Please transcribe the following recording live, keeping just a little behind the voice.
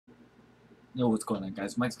Yo, what's going on,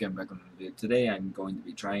 guys? Mike's getting back on the video. Today I'm going to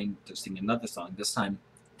be trying to sing another song, this time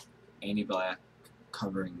Annie Black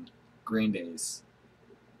covering Green Day's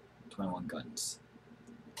 21 Guns.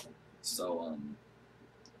 So,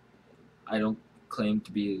 I don't claim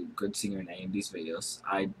to be a good singer in any of these videos.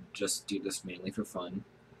 I just do this mainly for fun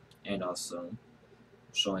and also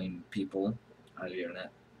showing people on the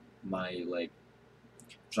internet my,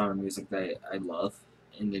 genre music that I love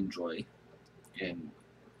and enjoy. And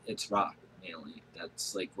it's rock, mainly.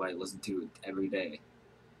 That's, what I listen to every day.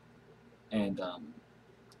 And,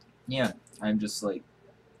 yeah, I'm just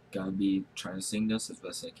gonna be trying to sing this as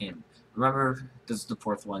best I can. Remember, this is the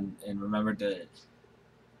fourth one, and remember to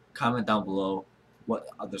comment down below what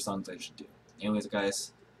other songs I should do. Anyways,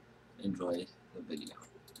 guys, enjoy the video.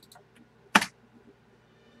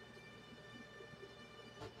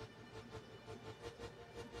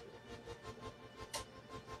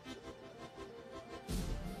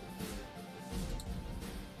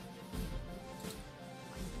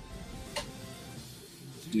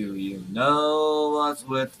 Do you know what's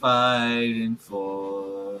worth fighting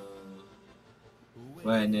for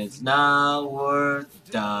when it's not worth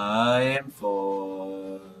dying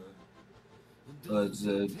for? Does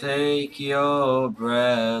it take your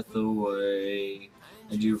breath away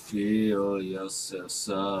and you feel yourself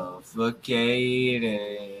suffocating?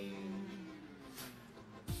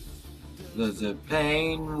 Does the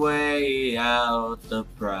pain weigh out the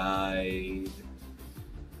pride?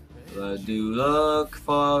 But do look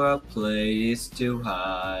for a place to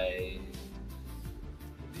hide.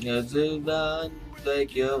 Does it not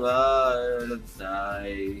take your heart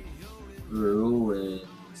inside ruins?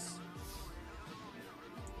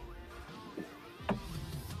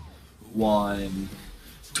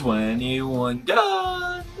 21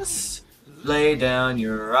 guns, lay down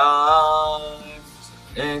your arms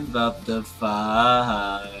and up the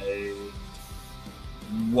fight.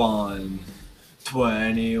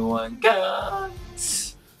 21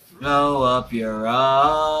 guns, throw up your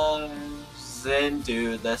arms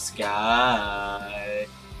into the sky.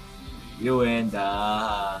 You and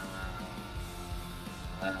I.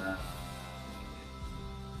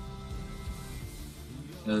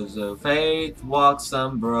 As the faith walks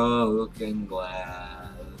on broken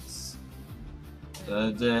glass,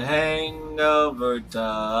 but the hangover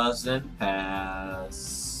doesn't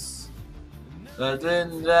pass. But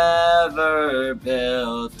it's never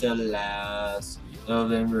built to last,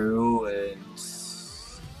 of in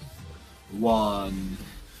ruins.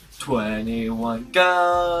 21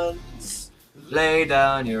 guns, lay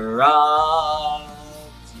down your arms,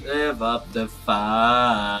 live up the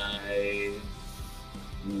fight.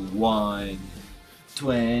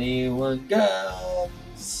 21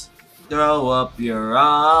 guns, throw up your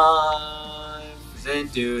arms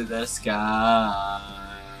into the sky.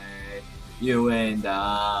 You and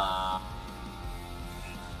I.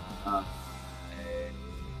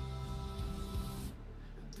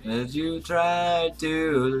 As you try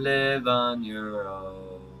to live on your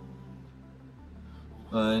own,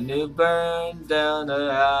 when you burn down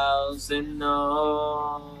a house and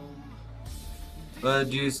know.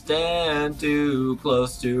 But you stand too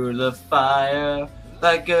close to the fire,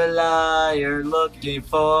 like a liar looking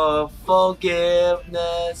for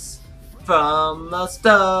forgiveness from a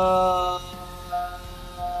stone.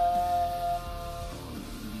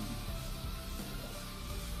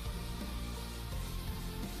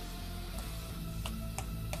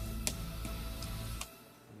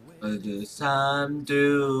 But it's time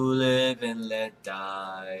to live and let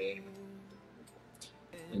die.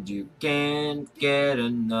 And you can't get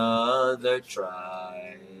another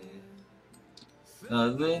try.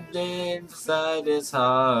 Nothing inside his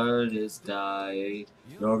heart is died.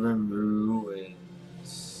 You're in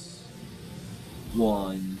ruins.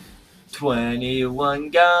 21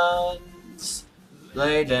 guns,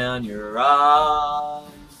 lay down your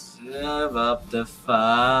arms, live up the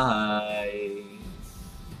fight.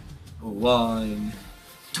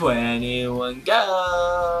 21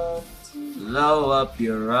 guns, blow up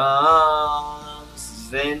your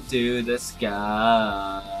arms into the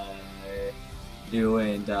sky. You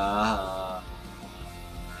and I.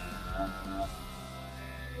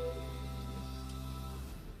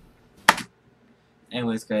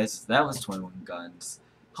 Anyways, guys, that was 21 Guns.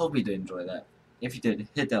 Hope you did enjoy that. If you did,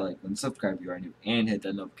 hit that like button, subscribe if you are new, and hit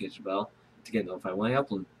that notification bell to get notified when I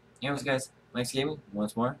upload. Anyways, guys, Mike's Gaming,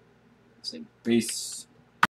 once more, say peace.